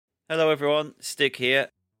Hello everyone, Stig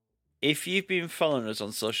here. If you've been following us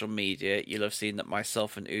on social media, you'll have seen that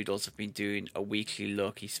myself and Oodles have been doing a weekly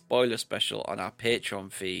Loki spoiler special on our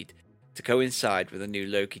Patreon feed to coincide with a new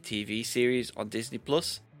Loki TV series on Disney+.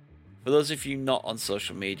 For those of you not on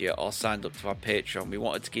social media or signed up to our Patreon, we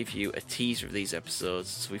wanted to give you a teaser of these episodes,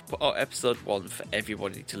 so we've put out episode 1 for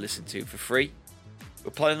everybody to listen to for free.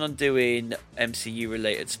 We're planning on doing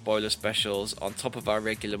MCU-related spoiler specials on top of our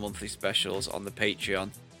regular monthly specials on the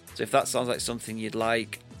Patreon. So if that sounds like something you'd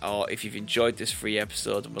like, or if you've enjoyed this free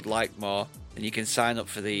episode and would like more, then you can sign up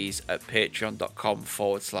for these at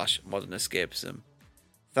patreon.com/Modern Escapism.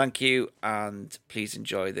 Thank you, and please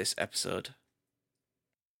enjoy this episode.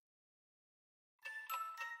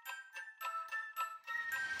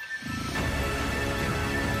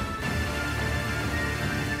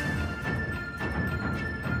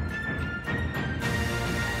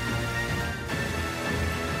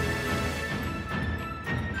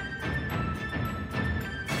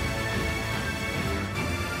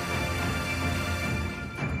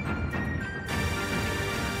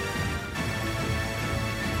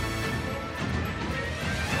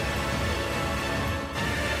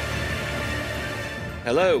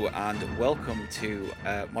 Hello and welcome to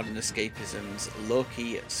Modern Escapism's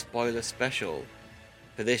Loki spoiler special.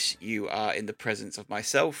 For this, you are in the presence of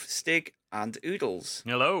myself, Stig, and Oodles.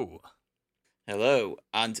 Hello. Hello.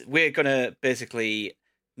 And we're going to basically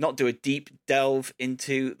not do a deep delve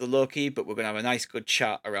into the Loki, but we're going to have a nice good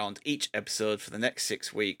chat around each episode for the next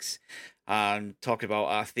 6 weeks and talk about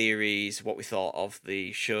our theories, what we thought of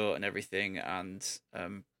the show and everything, and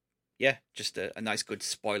just a nice good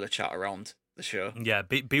spoiler chat around the show. Yeah,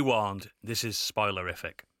 be warned. This is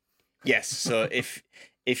spoilerific. Yes, so if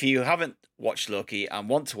you haven't watched Loki and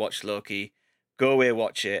want to watch Loki, go away,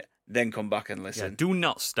 watch it, then come back and listen. Yeah, do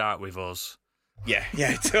not start with us. Yeah,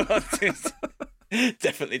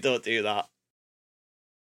 definitely don't do that.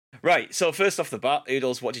 Right, so first off the bat,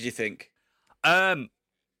 Oodles, what did you think? Do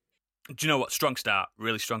you know what? Strong start,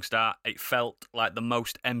 really strong start. It felt like the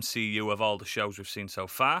most MCU of all the shows we've seen so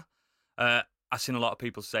far. I've seen a lot of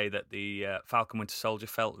people say that the Falcon Winter Soldier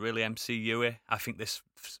felt really MCU-y. I think this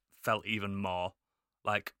felt even more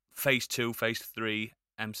like Phase 2, Phase 3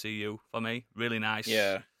 MCU for me. Really nice.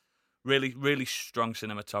 Yeah. Really, really strong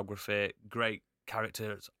cinematography. Great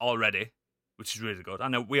characters already, which is really good. I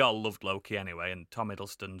know we all loved Loki anyway, and Tom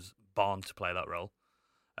Hiddleston's born to play that role.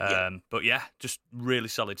 But yeah, just really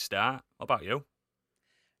solid start. What about you?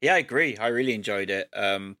 Yeah, I agree. I really enjoyed it.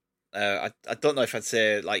 I don't know if I'd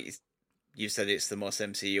say, like you said, it's the most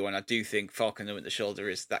MCU, and I do think Falcon and Winter Soldier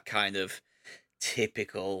is that kind of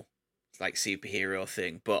typical like superhero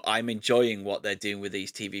thing. But I'm enjoying what they're doing with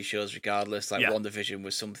these TV shows regardless. Like WandaVision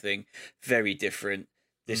was something very different.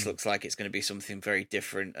 This looks like it's going to be something very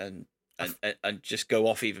different and just go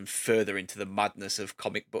off even further into the madness of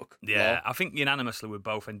comic book Yeah, lore. I think unanimously we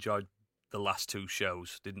both enjoyed the last 2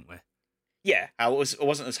 shows, didn't we? Yeah, I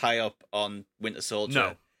wasn't as high up on Winter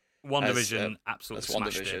Soldier. No, WandaVision absolutely as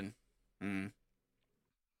smashed WandaVision. it.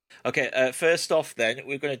 Okay, first off then,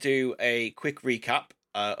 we're going to do a quick recap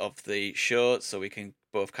of the show so we can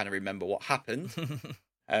both kind of remember what happened.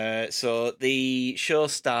 So the show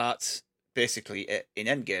starts basically in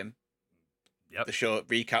Endgame. Yep. The show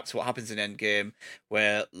recaps what happens in Endgame,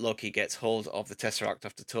 where Loki gets hold of the Tesseract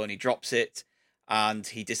after Tony drops it, and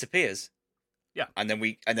he disappears. Yeah. And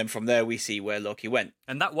then from there we see where Loki went.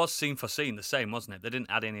 And that was scene for scene the same, wasn't it? They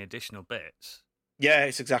didn't add any additional bits. Yeah,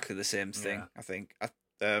 it's exactly the same thing, Yeah. I think.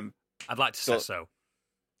 I'd like to say so.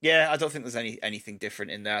 Yeah, I don't think there's anything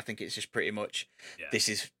different in there. I think it's just pretty much this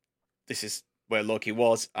is where Loki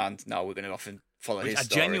was, and now we're going to often follow his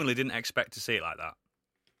story. I genuinely didn't expect to see it like that.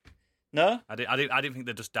 No? I didn't think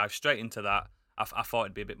they'd just dive straight into that. I thought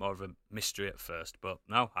it'd be a bit more of a mystery at first, but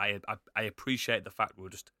no, I appreciate the fact we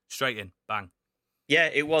were just straight in, bang.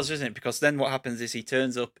 Yeah, it was, isn't it? Because then what happens is he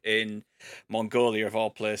turns up in Mongolia, of all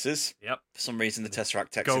places. Yep. For some reason, the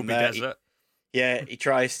Tesseract takes him Gobi there. Desert. He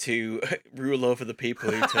tries to rule over the people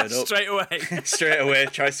who turn up. Straight away. Straight away,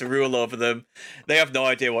 tries to rule over them. They have no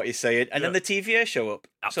idea what he's saying. And then the TVA show up.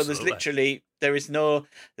 Absolutely. So there's literally, there's no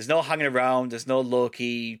hanging around. There's no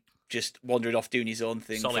Loki just wandering off doing his own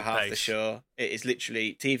thing Solid for half pace. the show. It is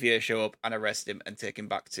literally TVA show up and arrest him and take him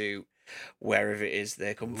back to wherever it is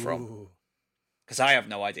they come from. Because I have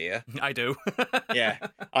no idea. I do. Yeah,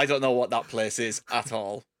 I don't know what that place is at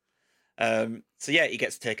all. So yeah, he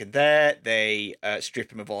gets taken there. They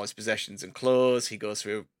strip him of all his possessions and clothes. He goes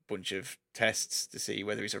through a bunch of tests to see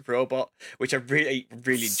whether he's a robot, which I really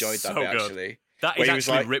enjoyed that bit, good. actually. That is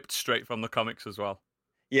actually ripped straight from the comics as well.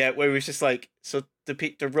 Yeah, where he was just like, so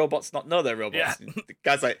the robots not know they're robots? Yeah. The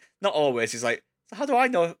guy's like, not always. He's like, how do I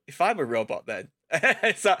know if I'm a robot then?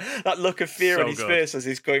 It's that look of fear So on his good. face as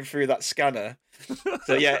he's going through that scanner.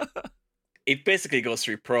 So yeah, he basically goes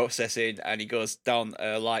through processing, and he goes down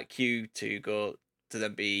a light queue to go to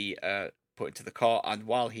then be put into the court. And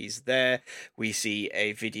while he's there, we see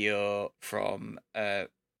a video from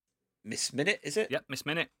Miss Minute, is it? Yep, Miss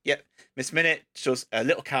Minute. Yep, Miss Minute shows a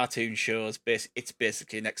little cartoon shows. It's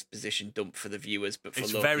basically an exposition dump for the viewers, but for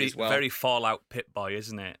It's Loki as well. very Fallout Pit Boy,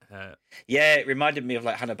 isn't it? Yeah, it reminded me of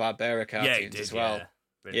like Hanna-Barbera cartoons yeah, it did, as well. Yeah,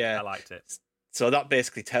 really, Yeah. I liked it. So that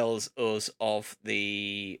basically tells us of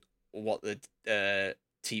what the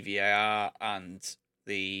TVA are and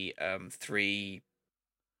the 3,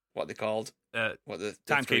 what are they called? What the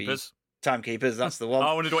Timekeepers. Timekeepers, that's the one.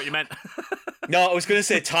 I wondered what you meant. No, I was going to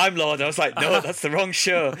say Time Lord. I was like, no, that's the wrong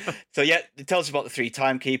show. So yeah, it tells us about the 3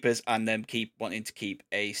 timekeepers and them keep wanting to keep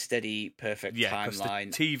a steady, perfect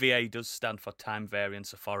timeline. The TVA does stand for Time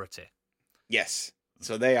Variance Authority. Yes.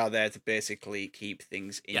 So they are there to basically keep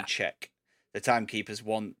things in check. The timekeepers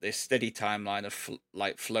want this steady timeline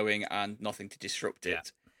of flowing and nothing to disrupt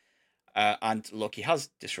it. And Loki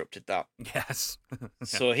has disrupted that. Yes.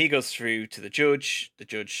 So he goes through to the judge. The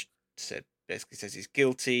judge basically says he's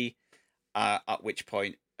guilty. At which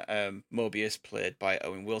point, Mobius, played by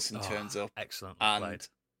Owen Wilson, turns up. Excellent. And played.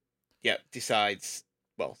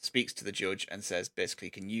 speaks to the judge and says basically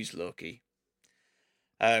he can use Loki.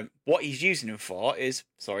 What he's using him for is,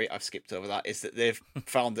 sorry, I've skipped over that, is that they've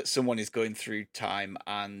found that someone is going through time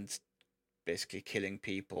and basically killing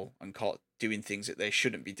people and caught doing things that they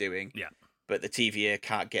shouldn't be doing. Yeah. But the TVA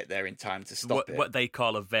can't get there in time to stop it. What they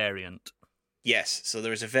call a variant. Yes, so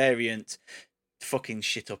there is a variant fucking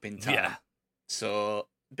shit up in time. Yeah. So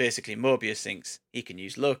basically Mobius thinks he can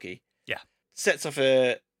use Loki. Yeah. Sets off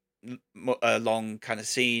a long kind of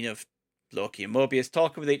scene of Loki and Mobius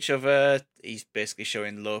talking with each other. He's basically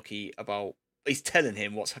showing Loki he's telling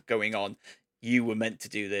him what's going on. You were meant to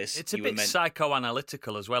do this. It's a bit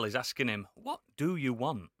psychoanalytical as well. He's asking him, what do you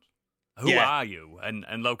want? Who are you? And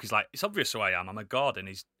Loki's like, it's obvious who I am. I'm a god. And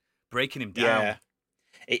he's breaking him down. Yeah.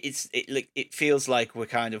 It feels like we're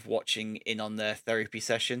kind of watching in on their therapy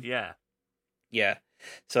session. Yeah. Yeah.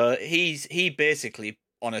 So he basically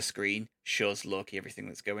on a screen shows Loki everything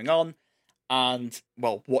that's going on, and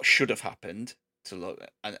what should have happened to Loki,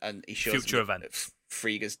 and he shows future events,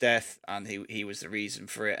 Frigga's death, and he was the reason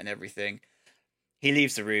for it and everything. He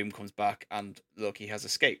leaves the room, comes back, and Loki has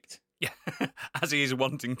escaped. Yeah, as he is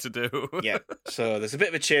wanting to do. Yeah. So there's a bit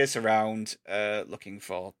of a chase around, looking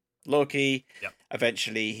for Loki. Yep.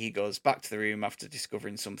 Eventually, he goes back to the room after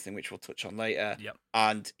discovering something, which we'll touch on later. Yep.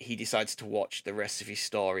 And he decides to watch the rest of his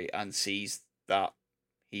story and sees that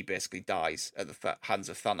he basically dies at the hands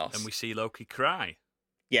of Thanos. And we see Loki cry.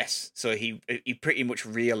 Yes. So he pretty much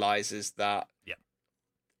realizes that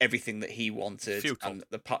everything that he wanted and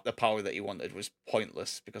the power that he wanted was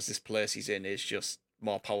pointless because this place he's in is just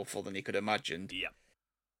more powerful than he could have imagined. Yeah.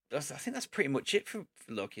 I think that's pretty much it for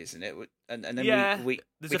Loki, isn't it? And then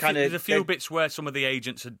there's a few bits where some of the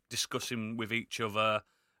agents are discussing with each other.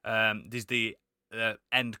 There's the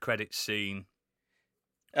end credits scene.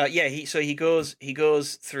 He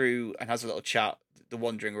goes through and has a little chat. They're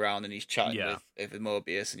wandering around and he's chatting with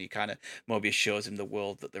Mobius, and Mobius shows him the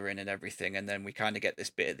world that they're in and everything. And then we kind of get this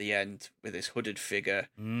bit at the end with this hooded figure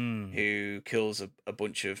who kills a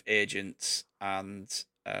bunch of agents and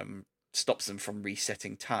stops them from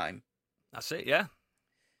resetting time. That's it, yeah.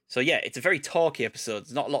 So yeah, it's a very talky episode.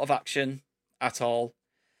 There's not a lot of action at all,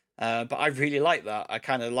 but I really like that. I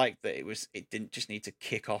kind of like that it didn't just need to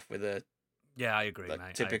kick off with a I agree,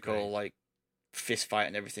 mate. typical like fist fight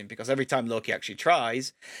and everything, because every time Loki actually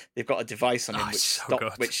tries, they've got a device on him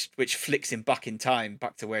which flicks him back in time,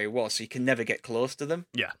 back to where he was, so he can never get close to them.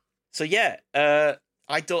 Yeah. So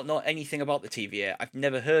I don't know anything about the TVA. I've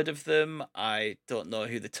never heard of them. I don't know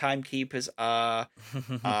who the timekeepers are.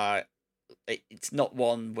 It's not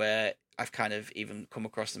one where I've kind of even come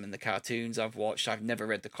across them in the cartoons I've watched. I've never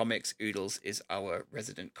read the comics. Oodles is our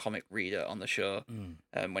resident comic reader on the show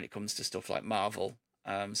when it comes to stuff like Marvel.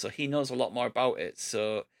 So he knows a lot more about it.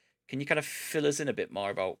 So can you kind of fill us in a bit more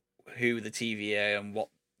about who the TVA and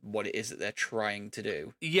what it is that they're trying to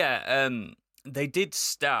do? Yeah, they did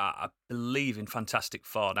start, I believe, in Fantastic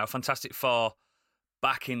Four. Now, Fantastic Four,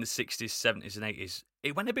 back in the 60s, 70s and 80s,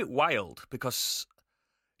 it went a bit wild because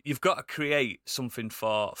you've got to create something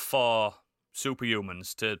for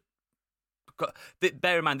superhumans to...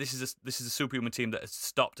 Bear in mind, this is a superhuman team that has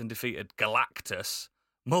stopped and defeated Galactus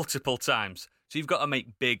multiple times. So you've got to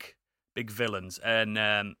make big villains. And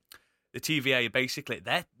the TVA, basically,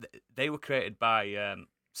 they were created by,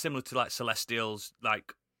 similar to like Celestials,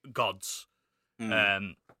 like gods,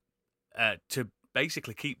 to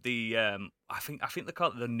basically keep the I think they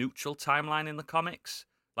call it the neutral timeline in the comics,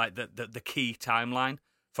 like the key timeline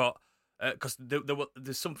for because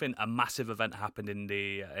there's something, a massive event happened in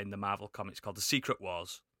the Marvel comics called the Secret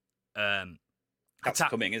Wars. That's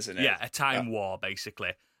coming, isn't it? Yeah, a time war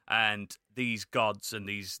basically. And these gods and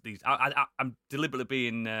these I'm deliberately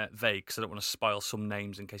being vague because I don't want to spoil some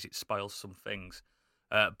names in case it spoils some things.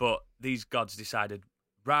 But these gods decided,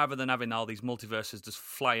 rather than having all these multiverses just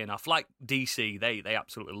flying off, like DC, they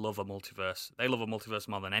absolutely love a multiverse. They love a multiverse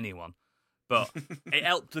more than anyone. But it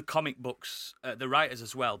helped the comic books, the writers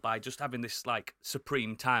as well, by just having this like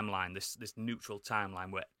supreme timeline, this neutral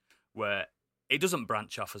timeline where it doesn't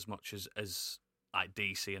branch off as much as like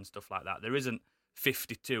DC and stuff like that. There isn't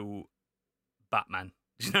 52 Batman.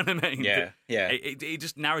 Do you know what I mean? Yeah. It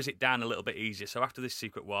just narrows it down a little bit easier. So after this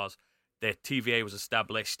Secret Wars, the TVA was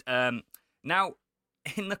established. Now,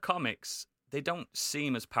 in the comics, they don't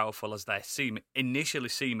seem as powerful as they initially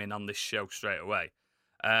seeming on this show straight away.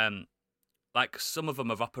 Like some of them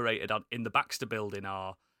have operated in the Baxter Building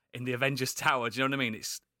or in the Avengers Tower. Do you know what I mean?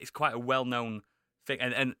 It's quite a well-known thing.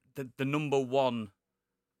 And the number one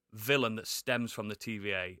villain that stems from the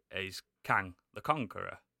TVA is Kang the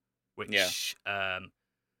Conqueror, which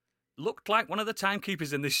looked like one of the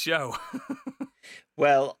timekeepers in this show.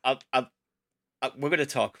 Well, we're going to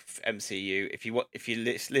talk MCU. If you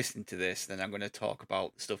listen to this, then I'm going to talk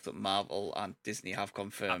about stuff that Marvel and Disney have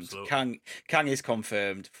confirmed. Absolutely. Kang is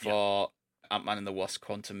confirmed for Ant-Man and the Wasp: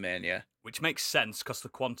 Quantumania, which makes sense because the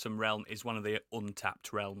quantum realm is one of the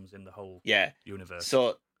untapped realms in the whole universe.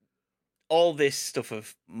 So all this stuff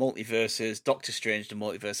of multiverses, Doctor Strange, the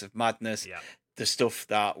Multiverse of Madness, the stuff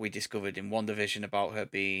that we discovered in WandaVision about her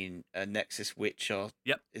being a Nexus witch, or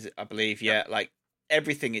is it? I believe, like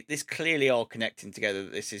everything. This clearly all connecting together.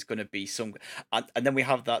 That this is going to be some, and then we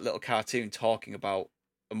have that little cartoon talking about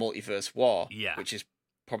a multiverse war, which is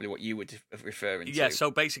probably what you would referring to. Yeah. So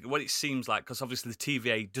basically, what it seems like, because obviously the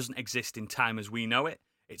TVA doesn't exist in time as we know it.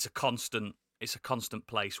 It's a constant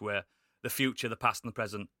place where the future, the past, and the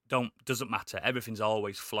present doesn't matter. Everything's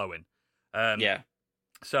always flowing.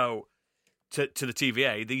 So to the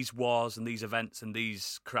TVA, these wars and these events and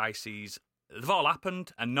these crises, they've all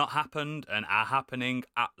happened and not happened and are happening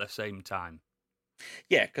at the same time.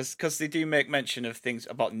 Yeah, because they do make mention of things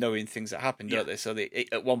about knowing things that happened, don't they? So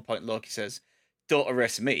at one point, Loki says, "Don't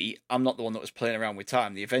arrest me. I'm not the one that was playing around with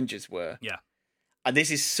time. The Avengers were." Yeah. And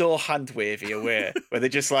this is so hand-wavy away, where they're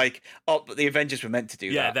just like, "Oh, but the Avengers were meant to do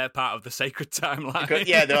that." Yeah, they're part of the sacred timeline.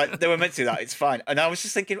 They're like, they were meant to do that. It's fine. And I was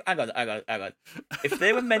just thinking, hang on. If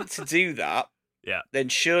they were meant to do that, then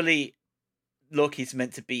surely Loki's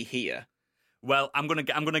meant to be here. Well, I'm gonna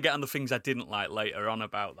get on the things I didn't like later on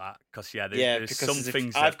about that, because there's some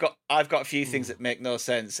things. I've got a few things that make no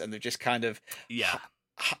sense, and they're just kind of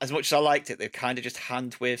As much as I liked it, they've kind of just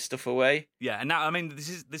hand wave stuff away. Yeah, and now I mean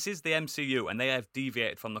this is the MCU, and they have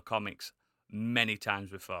deviated from the comics many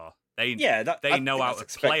times before. They know how to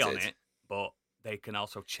play on it, but they can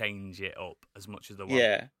also change it up as much as they want.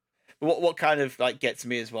 Yeah. What kind of like gets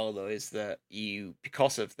me as well though is that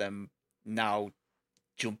because of them now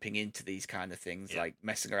jumping into these kind of things, like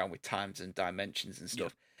messing around with times and dimensions and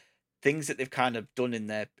stuff, things that they've kind of done in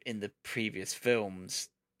the previous films,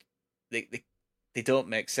 they don't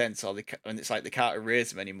make sense, and it's like they can't erase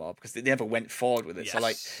them anymore because they never went forward with it. Yes. So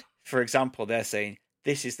like, for example, they're saying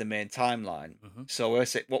this is the main timeline. Mm-hmm. So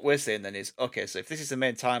what we're saying then is, okay, so if this is the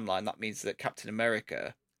main timeline, that means that Captain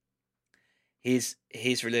America, his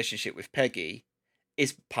relationship with Peggy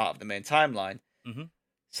is part of the main timeline. Mm-hmm.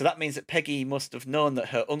 So that means that Peggy must have known that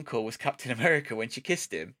her uncle was Captain America when she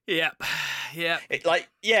kissed him. Yep.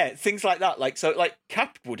 Things like that. Like, so like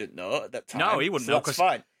Cap wouldn't know at that time. No, he wouldn't know. That's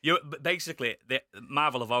fine. Basically,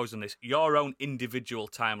 Marvel have always done this. Your own individual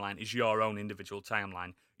timeline is your own individual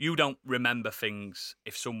timeline. You don't remember things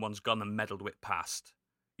if someone's gone and meddled with past.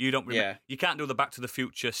 You don't remember. Yeah. You can't do the Back to the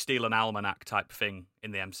Future, steal an almanac type thing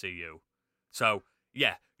in the MCU. So,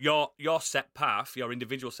 yeah, your set path, your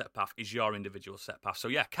individual set path is your individual set path. So,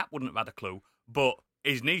 yeah, Cap wouldn't have had a clue, but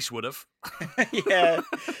his niece would have. Yeah.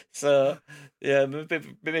 So, yeah,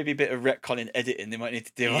 maybe a bit of retconning editing they might need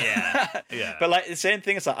to do. Yeah. But, like, the same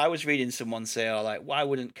thing is like, I was reading someone say, why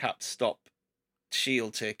wouldn't Cap stop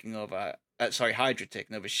S.H.I.E.L.D. taking over... Hydra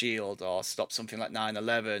taking over S.H.I.E.L.D. or stop something like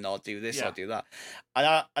 9/11 or do this or do that.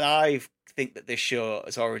 And I think that this show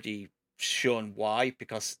has already shown why,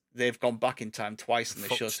 because they've gone back in time twice in the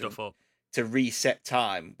show to reset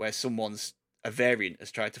time where a variant has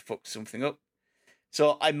tried to fuck something up.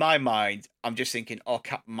 So in my mind, I'm just thinking,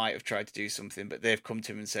 Cap might have tried to do something, but they've come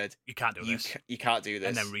to him and said, you can't do this. You can't do this.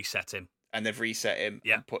 And then reset him. and they've reset him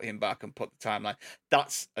Yeah. and put him back and put the timeline.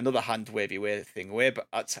 That's another hand wavy way thing away, but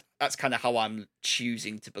that's kind of how I'm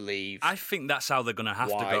choosing to believe. I think that's how they're going to have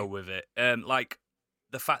to go with it. Like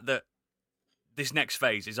the fact that this next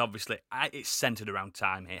phase is obviously it's centered around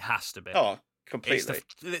time. It has to be. Oh, completely.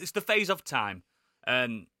 It's the phase of time,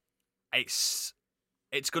 and it's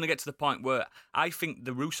going to get to the point where I think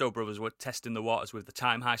the Russo brothers were testing the waters with the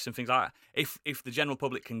time heist and things like that. If the general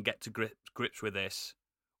public can get to grips with this,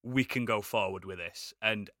 we can go forward with this.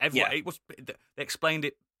 And everyone, they explained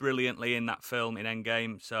it brilliantly in that film in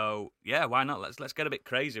Endgame. So yeah, why not? Let's get a bit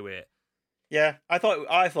crazy with it. Yeah, I thought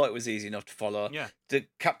it was easy enough to follow. Yeah, the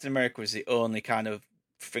Captain America was the only kind of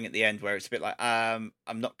thing at the end where it's a bit like I'm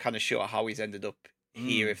not kind of sure how he's ended up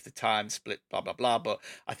here if the time split, blah blah blah. But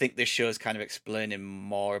I think this show's kind of explaining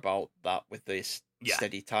more about that with this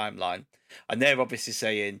steady timeline, and they're obviously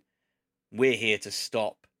saying we're here to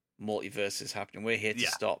stop multiverses happening. We're here to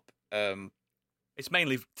stop. It's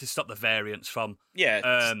mainly to stop the variants from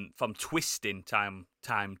twisting time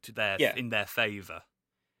to in their favor.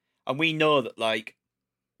 And we know that, like,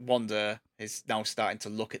 Wanda is now starting to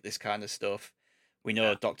look at this kind of stuff. We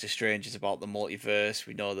know Doctor Strange is about the multiverse.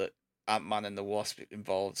 We know that Ant-Man and the Wasp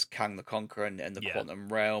involves Kang the Conqueror and the quantum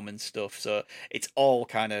realm and stuff. So it's all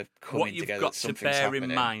kind of coming together. What you've got to bear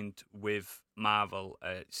in mind with Marvel,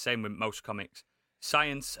 same with most comics,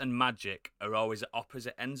 science and magic are always at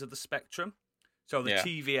opposite ends of the spectrum. So the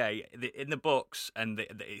TVA, in the books, and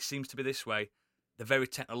it seems to be this way, the very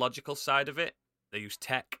technological side of it, they use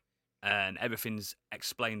tech, and everything's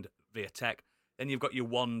explained via tech. Then you've got your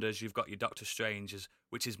Wandas, you've got your Doctor Stranges,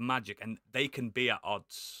 which is magic, and they can be at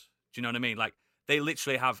odds. Do you know what I mean? Like, they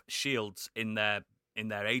literally have shields in their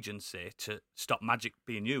agency to stop magic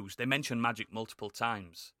being used. They mention magic multiple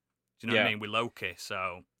times. Do you know what I mean? With Loki,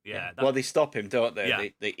 so yeah. Well, they stop him, don't they? Yeah.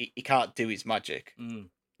 He can't do his magic.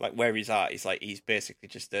 Like, where he's at, he's basically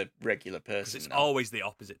just a regular person. It's always the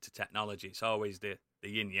opposite to technology. It's always the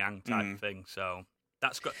yin yang type thing. So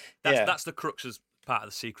that's the crux as part of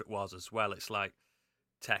the Secret Wars as well. It's like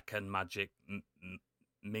tech and magic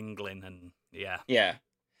mingling, and yeah.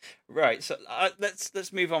 Right. So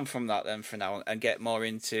let's move on from that then for now and get more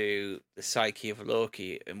into the psyche of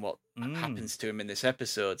Loki and what happens to him in this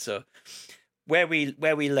episode. So where we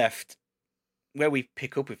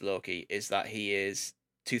pick up with Loki is that he is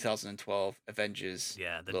 2012 Avengers.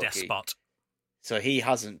 Yeah, the Loki. despot. So he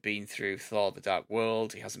hasn't been through Thor: The Dark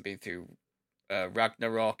World. He hasn't been through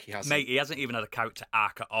Ragnarok. He hasn't even had a character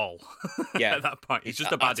arc at all. Yeah, at that point, he's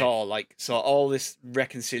just a baddie. At all. Like, so all this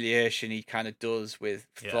reconciliation he kind of does with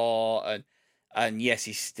Thor, and yes,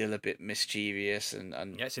 he's still a bit mischievous, and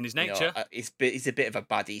it's in his nature. He's a bit of a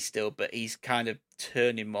baddie still, but he's kind of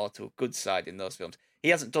turning more to a good side in those films. He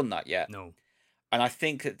hasn't done that yet. No, and I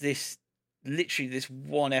think that this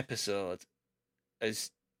one episode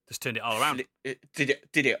has just turned it all around. Did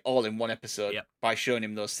it all in one episode by showing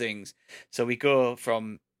him those things. So we go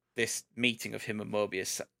from this meeting of him and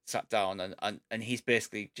Mobius sat down, and he's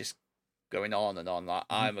basically just going on and on like,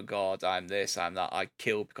 I'm a god, I'm this, I'm that, I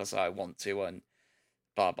kill because I want to, and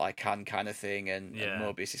I can kind of thing. And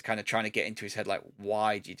Mobius is kind of trying to get into his head like,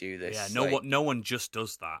 why do you do this? Yeah, no one just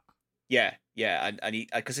does that. Yeah, and he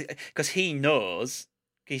because he knows.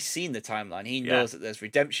 He's seen the timeline. He knows that there's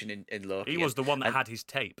redemption in Loki. He was the one that had his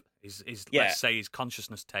tape. His let's say his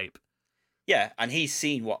consciousness tape. Yeah, and he's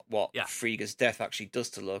seen what Frigga's death actually does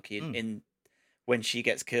to Loki. In when she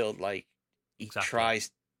gets killed, like he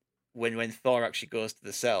tries when Thor actually goes to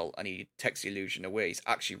the cell and he takes the illusion away. He's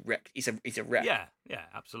actually wrecked. He's a wreck. Yeah,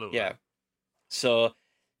 absolutely. Yeah. So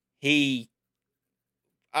he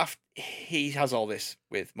has all this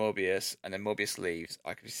with Mobius, and then Mobius leaves,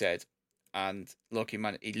 like we said. And Loki, he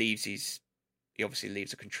obviously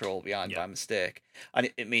leaves a control behind by mistake, and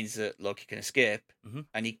it means that Loki can escape,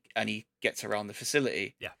 and he gets around the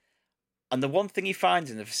facility. Yeah, and the one thing he finds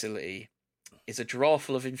in the facility is a drawer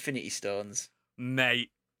full of Infinity Stones.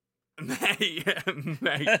 Mate, I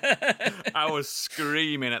was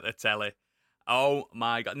screaming at the telly. Oh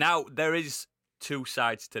my god! Now there is two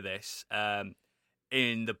sides to this.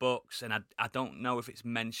 In the books, and I don't know if it's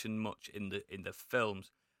mentioned much in the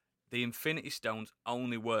films. The Infinity Stones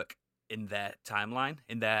only work in their timeline,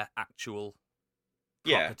 in their actual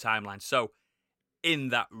proper timeline. So, in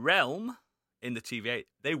that realm, in the TVA,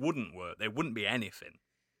 they wouldn't work. They wouldn't be anything.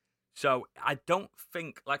 So, I don't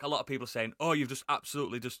think, like a lot of people saying, oh, you've just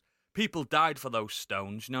absolutely people died for those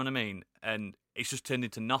stones, you know what I mean? And it's just turned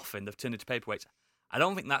into nothing. They've turned into paperweights. I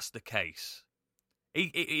don't think that's the case.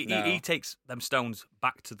 He takes them stones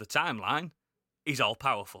back to the timeline. He's all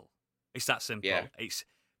powerful. It's that simple. Yeah.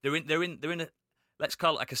 They're in a, let's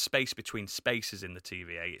call it like a space between spaces in the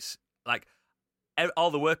TVA. like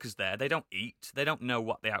all the workers there, they don't eat. They don't know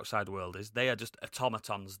what the outside world is. They are just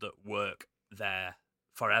automatons that work there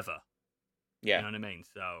forever. Yeah. You know what I mean?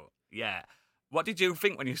 So, yeah. What did you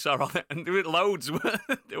think when you saw all that? And there were loads.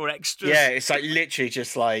 There were extras. Yeah, it's like literally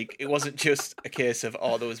just like, it wasn't just a case of,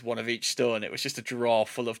 there was one of each stone. It was just a drawer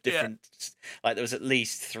full of different, like there was at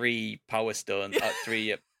least 3 power stones,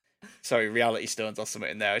 3, reality stones or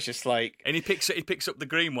something in there. It's just like... And he picks up the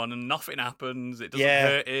green one and nothing happens. It doesn't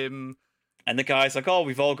hurt him. And the guy's like,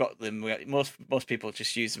 we've all got them. Most people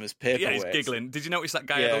just use them as paperweights. Yeah, he's giggling. Did you notice that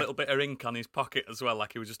guy had a little bit of ink on his pocket as well?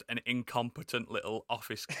 Like he was just an incompetent little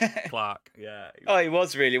office clerk. Yeah. He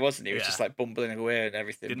was really, wasn't he? He was just like bumbling away and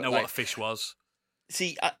everything. Didn't know what a fish was.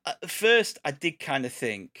 See, at first, I did kind of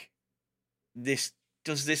think, does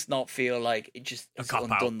this not feel like it just has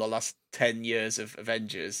undone the last 10 years of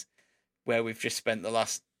Avengers, where we've just spent the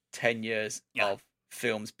last 10 years of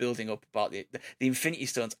films building up about the Infinity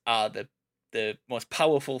Stones are the most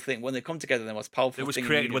powerful thing. When they come together, the most powerful thing. It was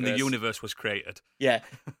created when the universe was created. Yeah,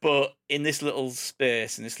 but in this little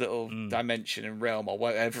space, in this little dimension and realm or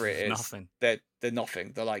whatever it is, nothing. They're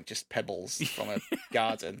nothing. They're like just pebbles from a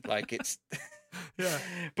garden. Like it's... Yeah.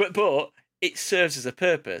 But it serves as a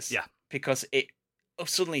purpose. Yeah. Because it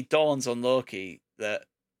suddenly dawns on Loki that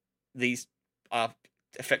these are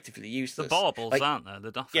effectively useless. The baubles, aren't there?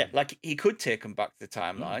 They're nothing. Yeah, like he could take them back to the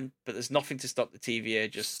timeline, but there's nothing to stop the TVA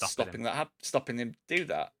just stopping them do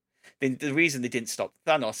that. The reason they didn't stop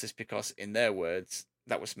Thanos is because, in their words,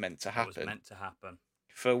 that was meant to happen. It was meant to happen.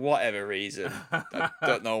 For whatever reason. I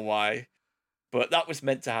don't know why. But that was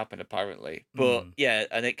meant to happen, apparently. But yeah,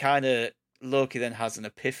 and it kind of... Loki then has an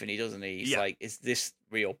epiphany, doesn't he? He's like, is this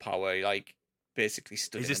real power? Like, basically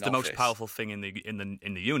stood in an office. Is this the most powerful thing in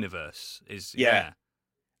the universe?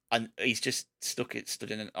 And he's just stood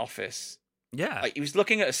in an office. Yeah, like he was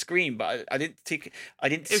looking at a screen, but I didn't see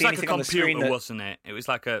anything on the screen. It was like a computer, wasn't it? It was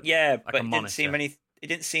like a but a monitor. It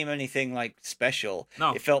didn't seem anything like special.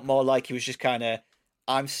 No, it felt more like he was just kind of...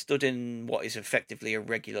 I'm stood in what is effectively a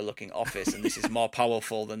regular-looking office, and this is more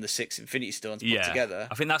powerful than the 6 Infinity Stones put together.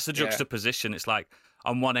 I think that's the juxtaposition. It's like,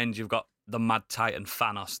 on one end, you've got the mad titan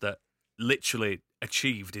Thanos that literally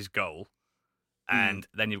achieved his goal, and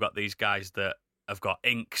then you've got these guys that have got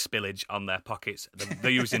ink spillage on their pockets.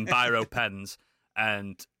 They're using biro pens,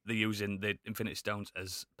 and they're using the Infinity Stones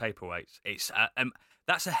as paperweights. It's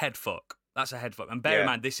that's a head fuck. That's a head fuck. And bear in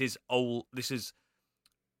mind, this is old. This is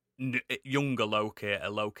younger Loki,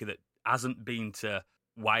 a Loki that hasn't been to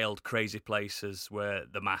wild, crazy places where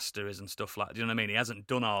the Master is and stuff like that. Do you know what I mean? He hasn't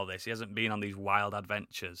done all this. He hasn't been on these wild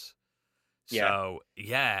adventures. So,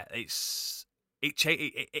 it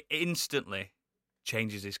instantly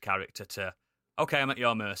changes his character to, okay, I'm at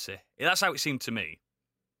your mercy. That's how it seemed to me.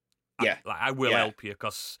 Yeah. I will help you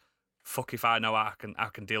because fuck if I know I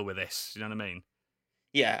can deal with this. You know what I mean?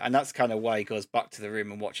 Yeah, and that's kind of why he goes back to the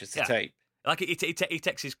room and watches the tape. Like he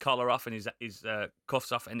takes his collar off and his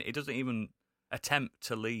cuffs off, and he doesn't even attempt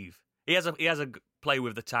to leave. He has a play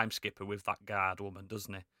with the time skipper with that guard woman,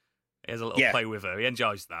 doesn't he? He has a little play with her. He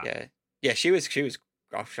enjoys that. Yeah. She was.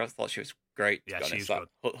 I thought she was great. Yeah, she's good.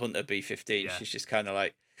 Hunter B-15. Yeah. She's just kind of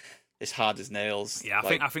like as hard as nails. Yeah,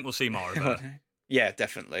 I think we'll see more of her. Yeah,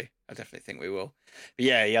 definitely. I definitely think we will. But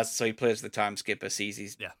yeah, he plays the time skipper. Sees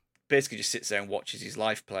he's basically just sits there and watches his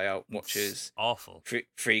life play out. Watches it's awful.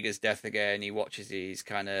 Frigga's death again. He watches his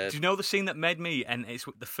kind of... Do you know the scene that made me, and it's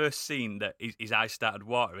the first scene that his eyes started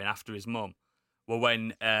watering after his mum, were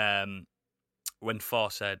when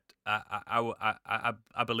Thor said, I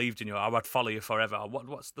believed in you, I would follow you forever.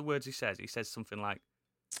 What's the words he says? He says something like...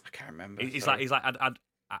 I can't remember. He's like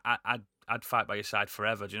I'd fight by your side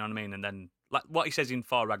forever, do you know what I mean? And then, like what he says in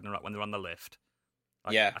Thor Ragnarok when they're on the lift.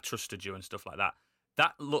 Like, I trusted you and stuff like that.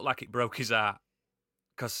 That looked like it broke his heart.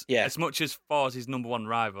 Because as much as Thor's his number one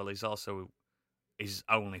rival, he's also his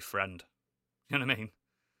only friend. You know what I mean?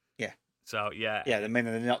 Yeah. So, yeah. Yeah, I mean,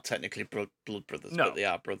 they're not technically blood brothers, but they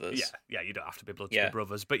are brothers. Yeah, you don't have to be blood to be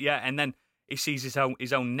brothers. But yeah, and then he sees his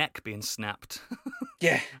own neck being snapped.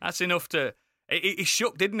 Yeah. That's enough to... He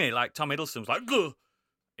shook, didn't he? Like, Tom Hiddleston was like, ugh.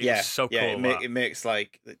 It was so cool. It makes,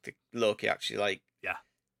 like, the Loki actually, like... Yeah.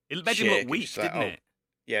 It made him look weak, didn't it?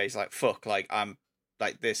 Yeah, he's like, fuck, like, I'm...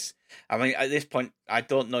 Like this, I mean, at this point, I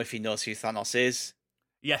don't know if he knows who Thanos is.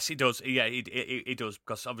 Yes, he does. Yeah, he does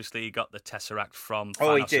because obviously he got the Tesseract from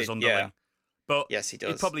Thanos' underling. Yeah. But yes, he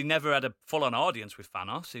does. He probably never had a full-on audience with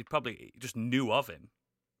Thanos. He probably just knew of him.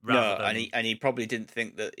 And he probably didn't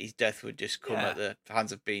think that his death would just come at the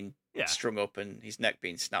hands of being strung up and his neck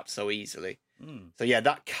being snapped so easily. So yeah,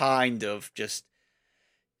 that kind of just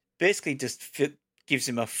basically just gives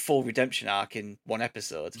him a full redemption arc in one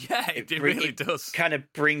episode. Yeah, it really does. Kind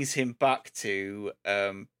of brings him back to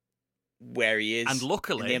where he is. And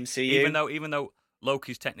luckily, in the MCU. even though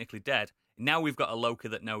Loki's technically dead, now we've got a Loki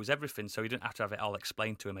that knows everything, so he didn't have to have it all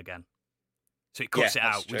explained to him again. So it cuts it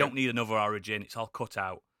out. True. We don't need another origin. It's all cut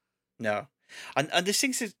out. No. And this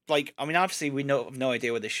thing's like, I mean, obviously we have no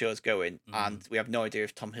idea where the show's going, and we have no idea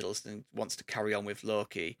if Tom Hiddleston wants to carry on with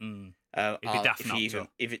Loki. It'd be daft not to.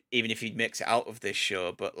 Even if he makes it out of this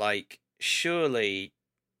show, but like, surely,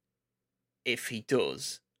 if he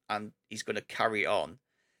does and he's going to carry on,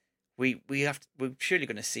 we're surely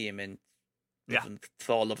going to see him in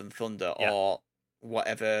Thor: Love and Thunder or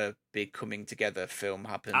whatever big coming together film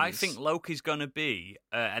happens. I think Loki's going to be,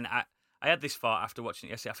 and I had this thought after watching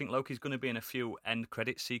it yesterday. I think Loki's going to be in a few end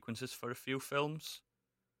credit sequences for a few films.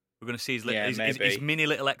 We're going to see his mini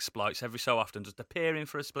little exploits every so often, just appearing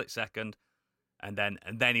for a split second, and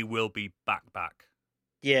then he will be back.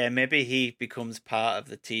 Yeah, maybe he becomes part of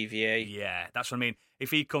the TVA. Yeah, that's what I mean.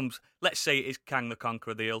 If he comes, let's say it is Kang the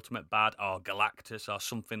Conqueror, the ultimate bad, or Galactus, or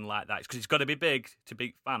something like that, because he's got to be big to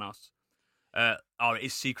beat Thanos, or it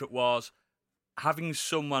is Secret Wars. Having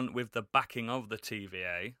someone with the backing of the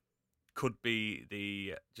TVA could be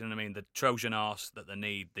the, do you know what I mean? The Trojan horse that they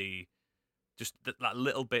need. That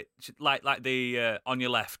little bit, like the on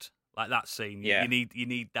your left, like that scene. Yeah. You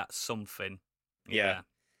need that something. Yeah.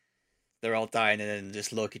 They're all dying, and then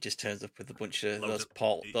just Loki just turns up with a bunch of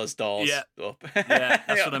those doors up. Yeah,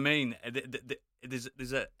 that's what I mean. There's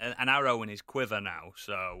an arrow in his quiver now,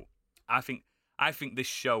 so I think this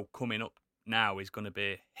show coming up now is going to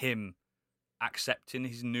be him accepting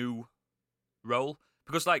his new role,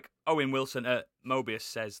 because like Owen Wilson, Mobius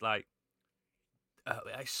says, like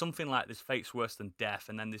it's something like this fate's worse than death,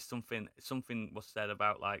 and then there's something was said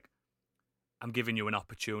about like I'm giving you an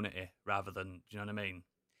opportunity rather than, do you know what I mean?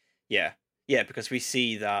 Yeah, because we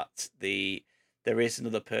see that there is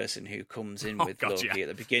another person who comes in with Loki at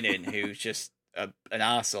the beginning who's just an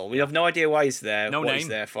arsehole. We have no idea why he's there, he's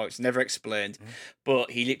there for. It's never explained,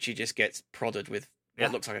 but he literally just gets prodded with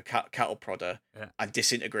what looks like a cattle prodder and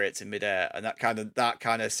disintegrates in midair, and that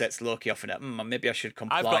kind of sets Loki off in it. Maybe I should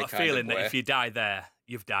comply. I've got a feeling that if you die there,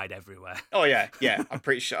 you've died everywhere. Oh yeah. I'm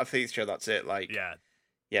pretty sure. I think sure that's it. Like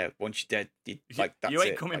once you're dead, that's you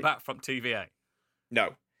ain't it. coming back from TVA.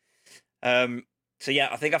 No. So yeah,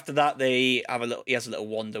 I think after that he has a little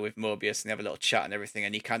wander with Mobius and they have a little chat and everything,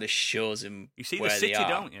 and he kind of shows him. You see where the city, they are.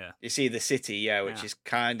 don't you? You see the city, which is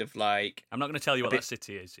kind of like. I'm not going to tell you what that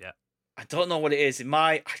city is yet. I don't know what it is.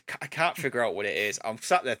 I can't figure out what it is. I'm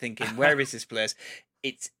sat there thinking, where is this place?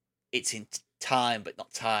 It's in time, but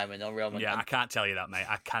not time, and no realm. Yeah, I can't tell you that, mate.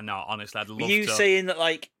 I cannot. Honestly, I'd love you to. saying that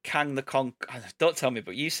like Kang the Conqueror? Don't tell me,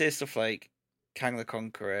 but you say stuff like Kang the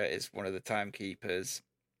Conqueror is one of the timekeepers.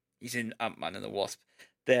 He's in Ant-Man and the Wasp.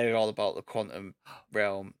 They're all about the quantum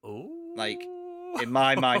realm. Ooh. Like in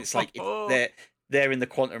my mind, it's like they're in the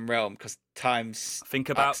quantum realm because times. Think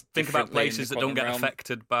about places that don't get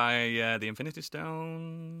affected by the Infinity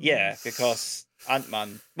Stones. Yeah, because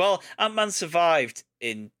Ant-Man survived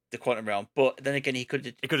in the quantum realm, but then again, he could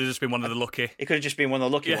have just been one of the lucky. It could have just been one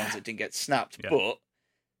of the lucky ones that didn't get snapped. Yeah. But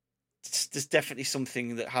there's definitely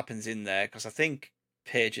something that happens in there because I think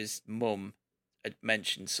Paige's mum had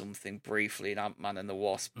mentioned something briefly in Ant-Man and the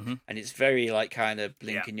Wasp, and it's very like kind of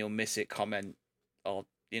blink and you'll miss it comment, or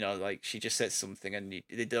like she just says something and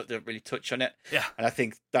they don't really touch on it. Yeah, and I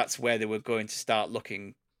think that's where they were going to start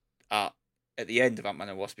looking at the end of Ant-Man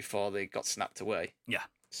and the Wasp before they got snapped away. Yeah,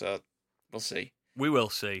 so we'll see. We will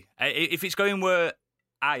see if it's going where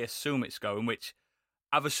I assume it's going, which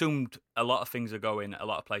I've assumed a lot of things are going a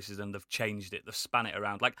lot of places, and they've changed it. They've span it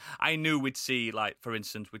around. Like I knew we'd see, like for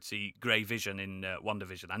instance, we'd see Grey Vision in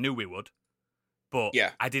WandaVision. I knew we would, but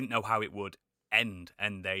I didn't know how it would end,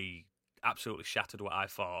 and they absolutely shattered what I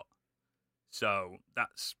thought. So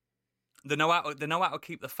they know how to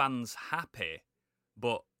keep the fans happy,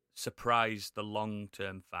 but surprise the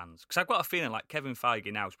long-term fans. Because I've got a feeling like Kevin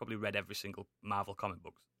Feige now has probably read every single Marvel comic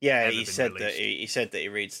book. Yeah, he said that he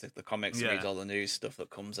reads the comics and reads all the news stuff that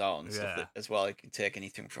comes out and stuff as well. He can take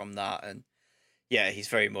anything from that, and he's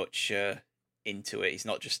very much into it. He's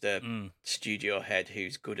not just a studio head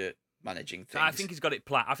who's good at managing things. I think he's got it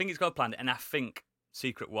planned. And I think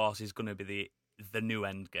Secret Wars is going to be the new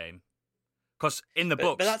end game. Because in the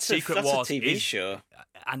books, Secret Wars a TV show,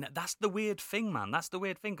 and that's the weird thing, man. That's the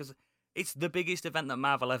weird thing because it's the biggest event that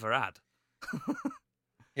Marvel ever had.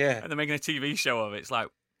 And they're making a TV show of it. It's like,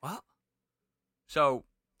 what? So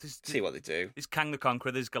see what they do. There's Kang the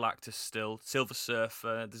Conqueror, there's Galactus still, Silver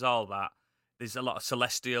Surfer, there's all that. There's a lot of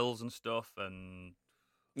Celestials and stuff, and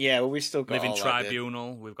Yeah, well, we've still got Living all,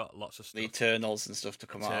 Tribunal. We've got lots of stuff. the Eternals and stuff to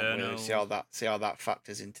come out with. See how that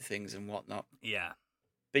factors into things and whatnot. Yeah.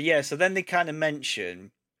 But yeah, so then they kind of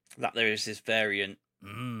mention that there is this variant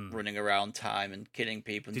running around time and killing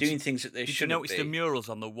people and doing things that they shouldn't be. Did you notice the murals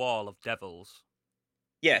on the wall of devils?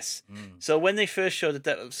 Yes. So when they first show the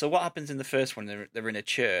devil, so what happens in the first one? They're in a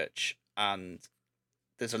church and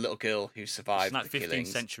there's a little girl who survived it's like the 15th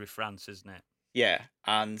killings. century France, isn't it? Yeah,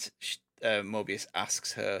 and Mobius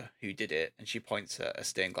asks her who did it, and she points at a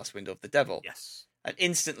stained glass window of the devil. Yes. And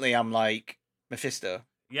instantly I'm like, Mephisto.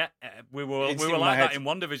 Yeah, we were like that in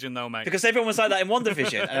WandaVision though, mate. Because everyone was like that in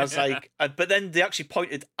WandaVision. And I was like, but then they actually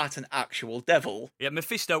pointed at an actual devil. Yeah,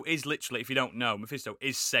 Mephisto is literally, if you don't know, Mephisto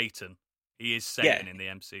is Satan. He is Satan in the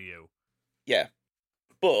MCU. Yeah.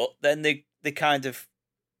 But then they kind of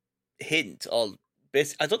hint, or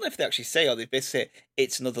I don't know if they actually say, or they basically say,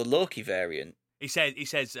 it's another Loki variant. He says,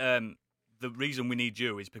 the reason we need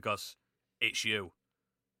you is because it's you.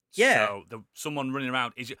 Yeah. So someone running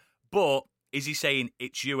around is you. But is he saying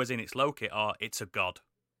it's you as in it's Loki, or it's a god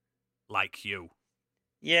like you?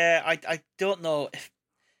 Yeah, I don't know.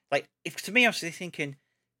 If to me, I was thinking,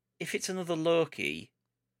 if it's another Loki,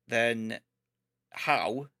 then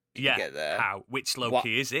how did he get there? How? Which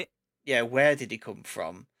Loki is it? Yeah, where did he come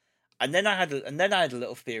from? And then I had a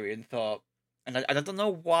little theory and thought, and I don't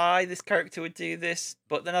know why this character would do this,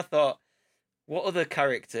 but then I thought, what other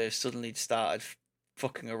character suddenly started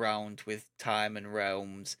fucking around with time and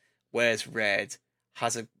realms? Wears red,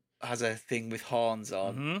 has a thing with horns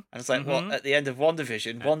on, and it's like, what? At the end of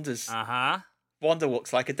WandaVision, Wanda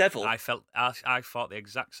looks like a devil. I thought the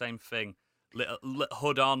exact same thing. Little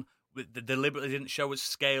hood on. They deliberately didn't show us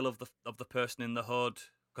scale of the person in the hood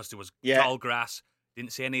because there was tall grass.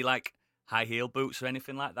 Didn't see any like high heel boots or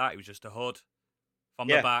anything like that. It was just a hood from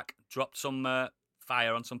the back. Dropped some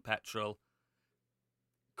fire on some petrol.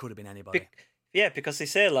 Could have been anybody. Because they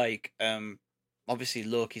say like obviously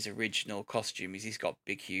Loki's original costume is he's got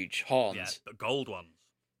big huge horns. Yeah, the gold ones.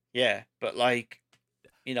 Yeah, but like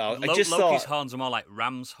I just Loki's thought horns are more like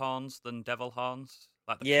ram's horns than devil horns,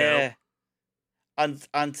 like the curl.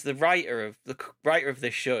 And the writer of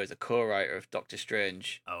this show is a co-writer of Doctor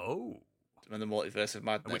Strange. Oh. And the Multiverse of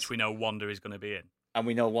Madness, which we know Wanda is going to be in, and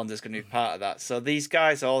we know Wanda's going to be part of that. So these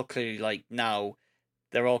guys are all clearly like now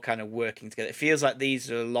they're all kind of working together. It feels like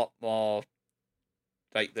these are a lot more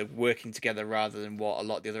like they're working together rather than what a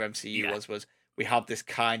lot of the other MCU was. We have this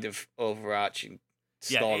kind of overarching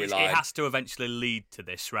storyline. It has to eventually lead to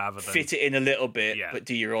this rather than fit it in a little bit, but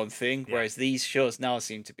do your own thing. Yeah. Whereas these shows now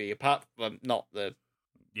seem to be apart from not the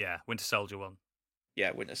Winter Soldier one.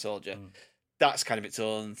 Yeah, Winter Soldier. That's kind of its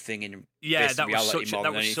own thing in that reality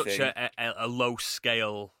was such a low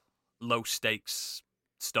scale, low stakes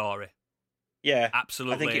story. Yeah,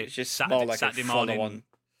 absolutely. I think it's just more like Saturday a morning. Follow-on.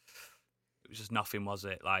 It was just nothing, was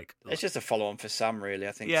it? Like it's just a follow-on for Sam, really.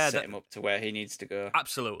 I think to set him up to where he needs to go.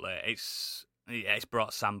 Absolutely, it's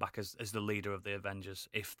brought Sam back as the leader of the Avengers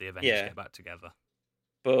if the Avengers get back together.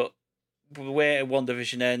 But the way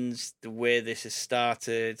WandaVision ends, the way this has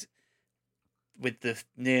started, with the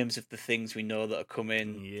names of the things we know that are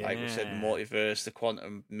coming, like we said, multiverse, the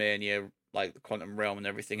quantum mania, like the quantum realm and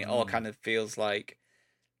everything, it all kind of feels like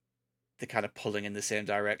they're kind of pulling in the same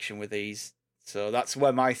direction with these. So that's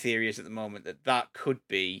where my theory is at the moment, that could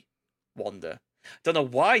be Wanda. Don't know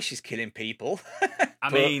why she's killing people. I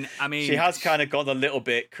mean, she has kind of gone a little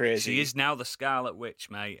bit crazy. She is now the Scarlet Witch,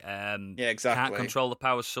 mate. Yeah, exactly. Can't control the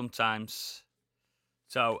powers sometimes.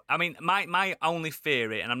 So, I mean, my only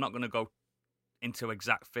theory, and I'm not going to go into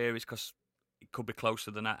exact theories because it could be closer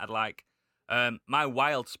than I'd like. My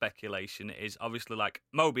wild speculation is obviously like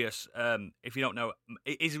Mobius. If you don't know,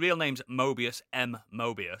 his real name's Mobius M.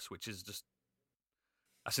 Mobius, which is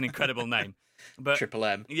that's an incredible name. But Triple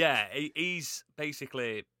M. Yeah, he's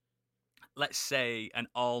basically, let's say, an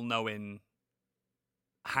all-knowing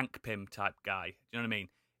Hank Pym type guy. Do you know what I mean?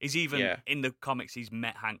 He's even in the comics. He's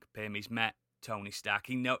met Hank Pym. He's met Tony Stark.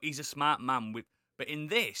 He's a smart man but in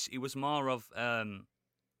this, he was more of a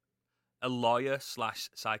lawyer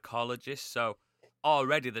 / psychologist. So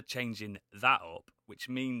already they're changing that up, which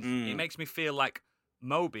means it makes me feel like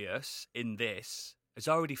Mobius in this has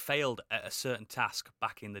already failed at a certain task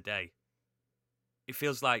back in the day. It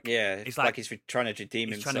feels like it's like he's trying to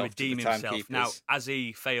redeem himself. Trying to redeem himself. Now, as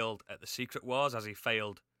he failed at the Secret Wars, as he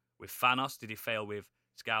failed with Thanos, did he fail with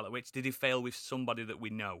Scarlet Witch? Did he fail with somebody that we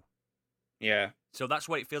know? Yeah. So that's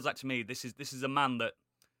what it feels like to me. This is a man that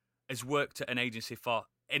has worked at an agency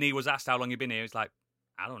and he was asked how long he'd been here. He's like,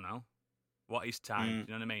 I don't know. What is time? Do you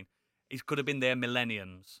know what I mean? He could have been there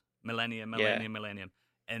millennium.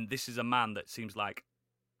 And this is a man that seems like,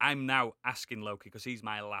 I'm now asking Loki because he's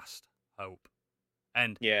my last hope.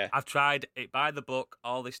 And Yeah. I've tried it by the book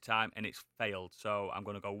all this time, and it's failed. So I'm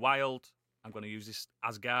going to go wild. I'm going to use this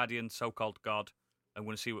Asgardian so-called god. I'm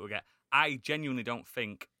going to see what we get. I genuinely don't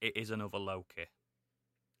think it is another Loki.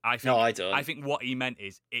 No, I don't. I think what he meant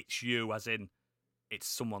is it's you, as in it's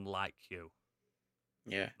someone like you.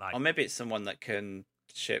 Yeah. Like, or maybe it's someone that can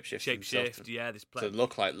shapeshift himself to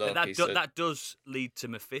look like Loki. That does lead to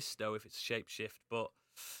Mephisto if it's shapeshift, but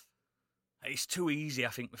it's too easy, I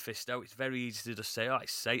think, Mephisto. It's very easy to just say, oh,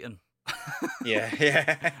 it's Satan.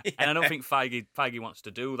 Yeah. And I don't think Feige wants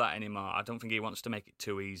to do that anymore. I don't think he wants to make it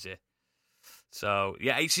too easy. So,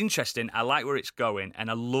 yeah, it's interesting. I like where it's going, and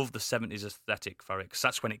I love the 70s aesthetic for it, because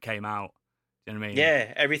that's when it came out. Do you know what I mean?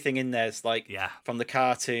 Yeah, everything in there's like, yeah, from the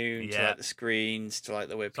cartoon to like the screens to like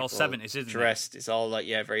the way people it's all 70s, isn't dressed. It's all like,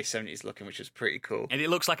 very 70s looking, which is pretty cool. And it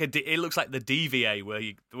looks like the DVA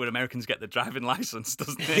where Americans get the driving license,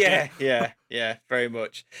 doesn't it? Yeah, very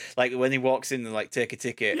much. Like when he walks in and like take a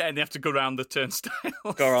ticket. Yeah, and they have to go around the turnstiles.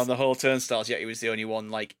 Go around the whole turnstiles, yet he was the only one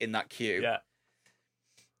like in that queue. Yeah.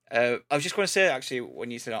 I was just going to say, actually,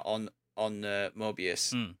 when you said that on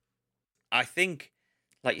Mobius, I think,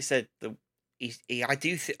 like you said, I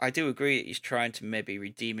do agree that he's trying to maybe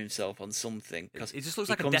redeem himself on something, because he just looks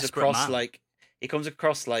like a desperate man. He comes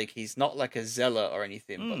across like he's not like a zealot or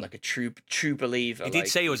anything, but like a true believer. He did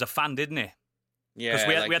say he was a fan, didn't he? Yeah,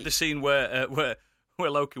 because we had the scene where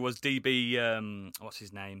Loki was DB. What's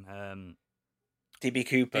his name? DB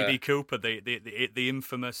Cooper. DB Cooper, the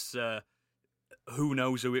infamous. Who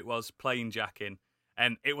knows who it was playing Jackin,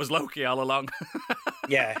 and it was Loki all along.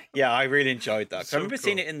 yeah, I really enjoyed that. So I remember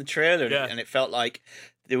seeing it in the trailer, and it felt like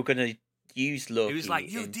they were going to use Loki. He was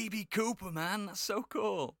like, "You're DB Cooper, man. That's so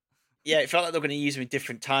cool." Yeah, it felt like they were going to use him in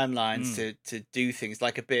different timelines to do things,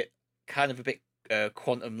 like a bit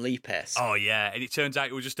Quantum Leap-esque. Oh yeah, and it turns out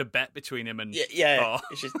it was just a bet between him and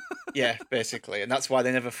It's just, basically, and that's why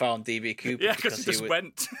they never found DB Cooper. Yeah, because he just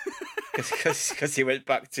went. Because he went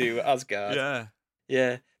back to Asgard.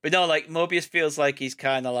 Yeah. But no, like Mobius feels like he's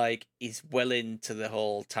kind of like he's well into the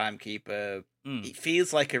whole timekeeper. It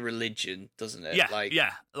feels like a religion, doesn't it?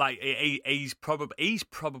 Yeah. Like he's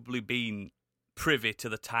probably been privy to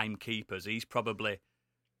the timekeepers. He's probably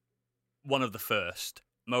one of the first.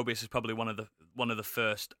 Mobius is probably one of the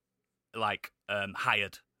first, like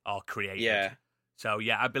hired or created. Yeah. So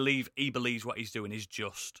yeah, I believe he believes what he's doing is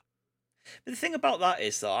just. But the thing about that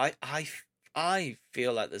is, though, I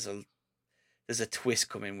feel like there's a twist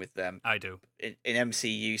coming with them. I do in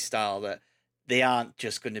MCU style, that they aren't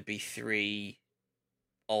just going to be three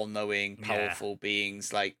all-knowing, powerful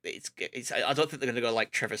beings. Like it's. I don't think they're going to go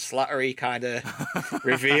like Trevor Slattery kind of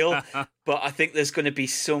reveal, but I think there's going to be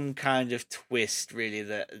some kind of twist. Really,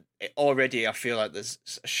 that already I feel like there's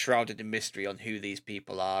shrouded in mystery on who these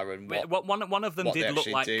people are and what. One of them did look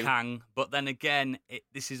like do. Kang, but then again,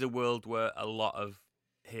 this is a world where a lot of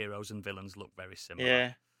heroes and villains look very similar.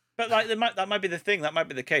 Yeah, but like that might be the thing. That might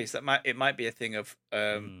be the case. It might be a thing of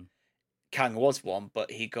Kang was one,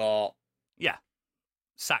 but he got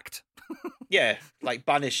sacked. Like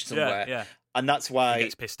banished somewhere. Yeah. And that's why he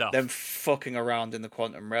gets pissed off. Them fucking around in the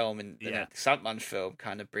quantum realm in the Sandman film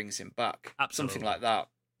kind of brings him back. Absolutely. Something like that.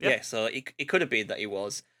 Yep. Yeah, so it could have been that he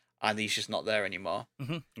was, and he's just not there anymore.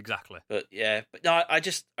 Mm-hmm. Exactly. But no, I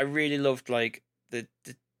really loved like the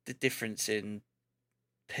difference in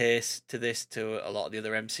pace to this to a lot of the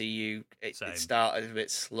other MCU. It started a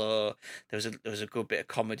bit slow. There was a good bit of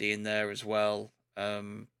comedy in there as well.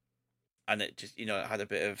 And it just, it had a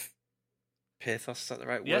bit of pathos. Is that the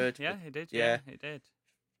right word? Yeah, it did. Yeah, it did.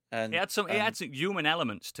 And it had some human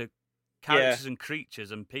elements to characters and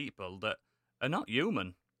creatures and people that are not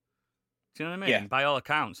human. Do you know what I mean? Yeah. By all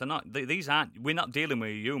accounts, they're not. We're not dealing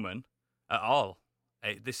with a human at all.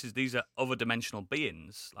 These are other dimensional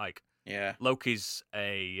beings. Like Loki's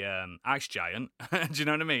a ice giant. Do you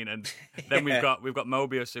know what I mean? And then we've got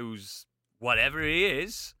Mobius, who's whatever he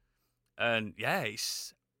is, and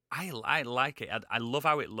I like it. I love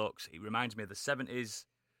how it looks. It reminds me of the 70s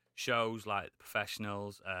shows like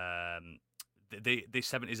Professionals, the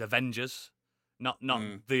 70s Avengers, not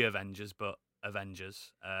the Avengers, but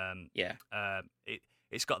Avengers.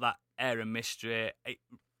 It's got that air of mystery.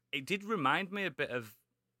 It did remind me a bit of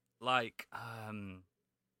like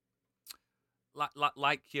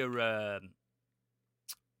your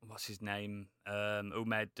what's his name? Who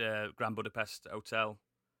made Grand Budapest Hotel?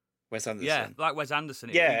 Wes Anderson. Yeah, like Wes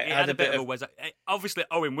Anderson. It had a bit of a Wes. Obviously,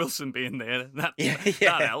 Owen Wilson being there, that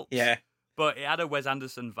helps. Yeah, but it had a Wes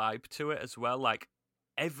Anderson vibe to it as well. Like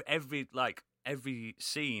every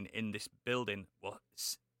scene in this building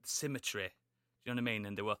was symmetry. Do you know what I mean?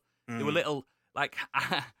 And there were little like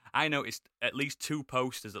I noticed at least 2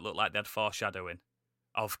 posters that looked like they had foreshadowing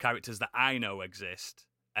of characters that I know exist,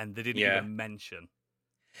 and they didn't even mention.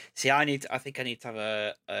 See, I think I need to have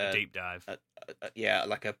A deep dive.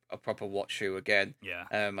 Like a proper watch through again. Yeah.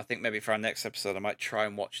 I think maybe for our next episode, I might try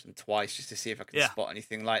and watch them twice just to see if I can spot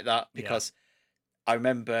anything like that. Because I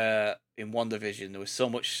remember in WandaVision there was so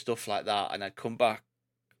much stuff like that, and I'd come back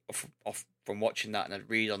off from watching that, and I'd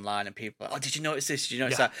read online, and people were like, "Oh, did you notice this? Did you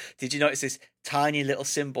notice that? Did you notice this tiny little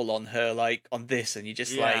symbol on her, like on this?" And you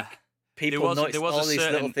just like people notice all these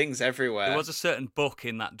little things everywhere. There was a certain book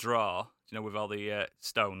in that drawer, with all the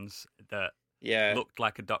stones that looked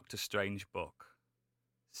like a Doctor Strange book.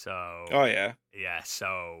 So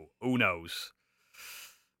so who knows?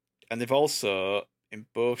 And they've also in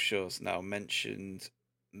both shows now mentioned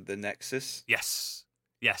the Nexus. Yes.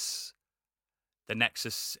 The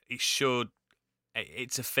Nexus.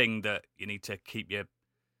 It's a thing that you need to keep your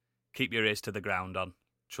ears to the ground on.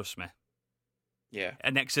 Trust me. Yeah.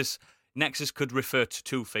 A Nexus could refer to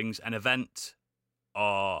 2 things: an event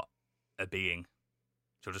or a being.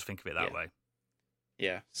 So just think of it that way.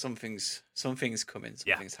 Yeah, something's coming,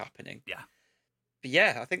 something's happening. Yeah. But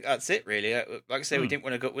yeah, I think that's it really. Like I say, we don't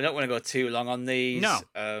want to go too long on these. No.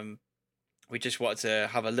 We just wanted to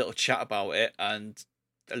have a little chat about it and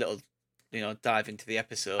a little, dive into the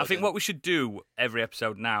episode. I think what we should do every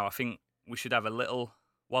episode now, I think we should have a little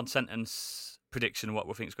 1-sentence prediction of what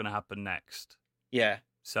we think is going to happen next. Yeah.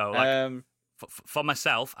 So, for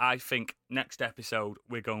myself, I think next episode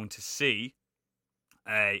we're going to see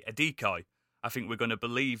a decoy. I think we're going to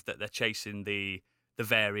believe that they're chasing the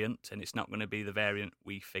variant, and it's not going to be the variant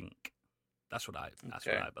we think. That's what I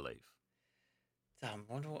believe. Damn,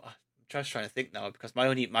 I'm just trying to think now, because my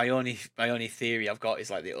only theory I've got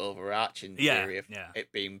is like the overarching theory of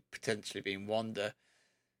it potentially being Wanda.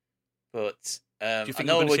 But do you think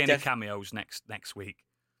we're going to see any cameos next week?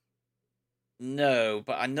 No,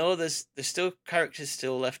 but I know there's still characters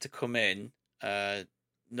still left to come in.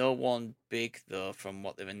 No one big though from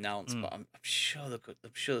what they've announced, but I'm sure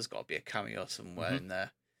there's got to be a cameo somewhere in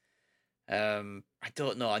there. I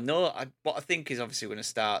don't know. What I think is obviously we're going to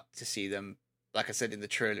start to see them. Like I said in the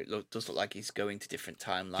trailer, it does look like he's going to different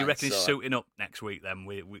timelines. Do you reckon he's suiting up next week then?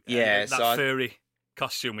 That furry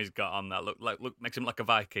costume he's got on that look makes him like a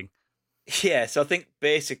Viking. Yeah, so I think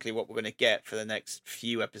basically what we're going to get for the next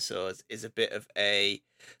few episodes is a bit of a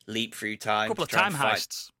leap through time. A couple of time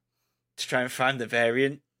heists. To try and find the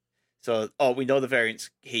variant. So, we know the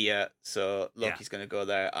variant's here, so Loki's going to go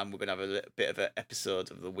there, and we're going to have a little bit of an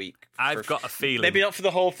episode of the week. I've got a feeling. Maybe not for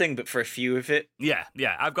the whole thing, but for a few of it. Yeah.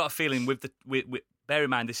 I've got a feeling with bear in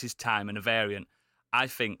mind this is time and a variant. I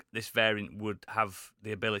think this variant would have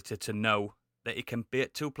the ability to know that it can be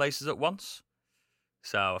at 2 places at once.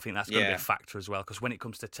 So I think that's going to be a factor as well, because when it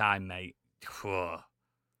comes to time, mate,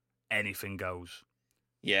 anything goes.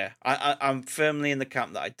 Yeah, I'm firmly in the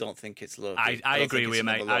camp that I don't think it's Loki. I agree with you,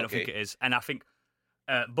 mate. I don't think it is. And I think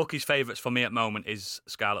Bucky's favourites for me at the moment is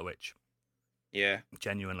Scarlet Witch. Yeah.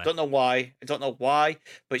 Genuinely. I don't know why,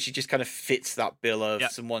 but she just kind of fits that bill of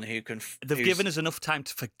someone who can... They've given us enough time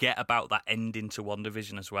to forget about that ending to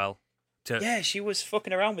WandaVision as well. She was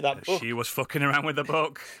fucking around with that book. She was fucking around with the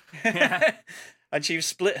book. And she'd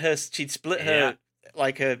split her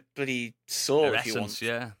like a bloody saw, her if you essence,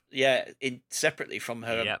 want. Separately from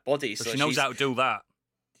her body. So she knows how to do that.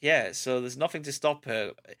 Yeah, so there's nothing to stop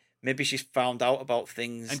her. Maybe she's found out about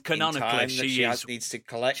things and canonically, in time that needs to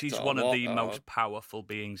collect. She's one of the most powerful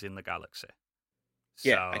beings in the galaxy.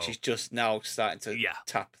 And she's just now starting to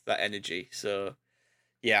tap that energy. So,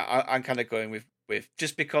 I'm kind of going with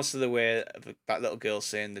just because of the way that little girl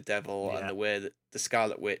saying the devil and the way that the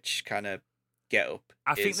Scarlet Witch kind of get up.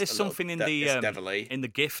 I think there's something in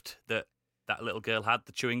the gift that little girl had,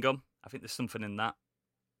 the chewing gum. I think there's something in that.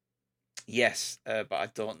 Yes, but I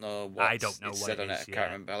don't know what I don't know what said it on is, it. I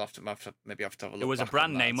can't remember. I'll have to maybe have to have a look. There was a back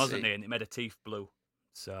brand on name, that wasn't there? And it made her teeth blue.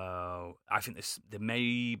 So I think there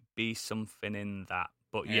may be something in that.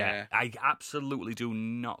 But I absolutely do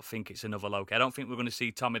not think it's another Loki. I don't think we're going to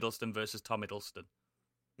see Tom Hiddleston versus Tom Hiddleston.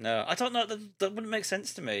 No, I don't know. That wouldn't make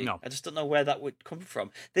sense to me. No. I just don't know where that would come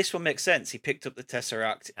from. This one makes sense. He picked up the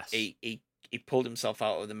Tesseract. Yes. He pulled himself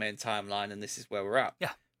out of the main timeline, and this is where we're at.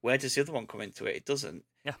 Yeah. Where does the other one come into it? It doesn't.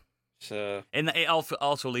 Yeah. So. And it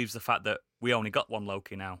also leaves the fact that we only got one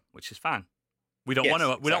Loki now, which is fine. We don't want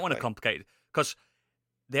to. We don't want to complicate it, because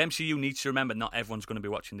the MCU needs to remember not everyone's going to be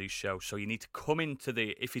watching these shows. So you need to come into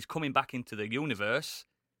if he's coming back into the universe,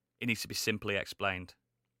 it needs to be simply explained.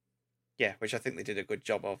 Yeah, which I think they did a good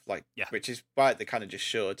job of, which is why they kind of just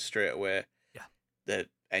showed straight away that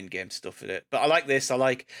Endgame stuff with it. But I like this. I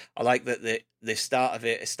like that the start of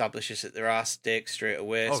it establishes that there are stakes straight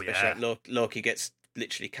away. Oh, especially like Loki gets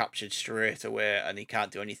literally captured straight away, and he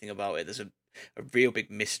can't do anything about it. There's a real big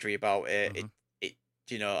mystery about it. Mm-hmm. It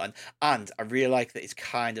you know, and I really like that it's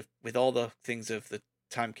kind of with all the things of the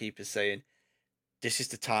timekeepers saying, this is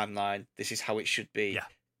the timeline, this is how it should be.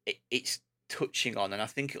 Yeah. It's touching on, and I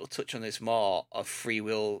think it'll touch on this more of free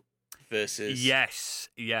will versus yes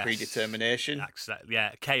predetermination.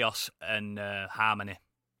 Yeah, chaos and harmony.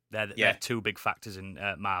 They're two big factors in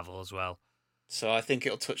Marvel as well. So I think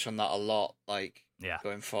it'll touch on that a lot, like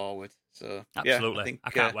going forward. So absolutely, I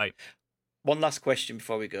can't wait. One last question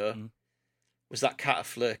before we go: was that cat a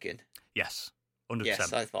flirking? Yes, 100%.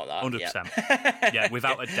 Yes, I thought that. 100%. Yeah,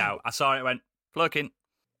 without a doubt. I saw it. Went flirking.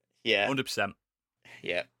 Yeah, 100%.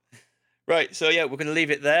 Yeah. Right, so we're going to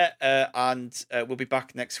leave it there, and we'll be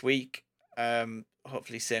back next week.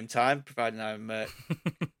 Hopefully, same time, providing I'm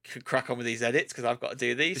can crack on with these edits because I've got to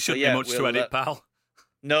do these. There shouldn't be much to edit, pal.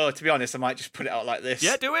 No, to be honest, I might just put it out like this.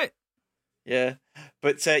 Yeah, do it. Yeah,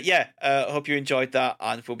 but hope you enjoyed that,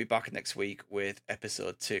 and we'll be back next week with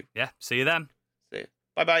episode 2. Yeah, see you then. See you.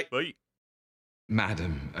 Bye. Bye.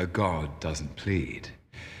 Madam, a god doesn't plead.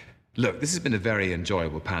 Look, this has been a very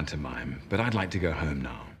enjoyable pantomime, but I'd like to go home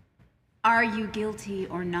now. Are you guilty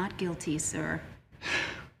or not guilty, sir?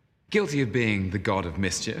 Guilty of being the god of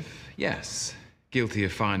mischief? Yes. Guilty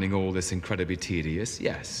of finding all this incredibly tedious?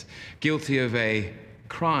 Yes. Guilty of a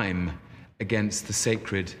crime against the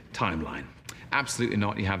sacred timeline? Absolutely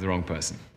not. You have the wrong person.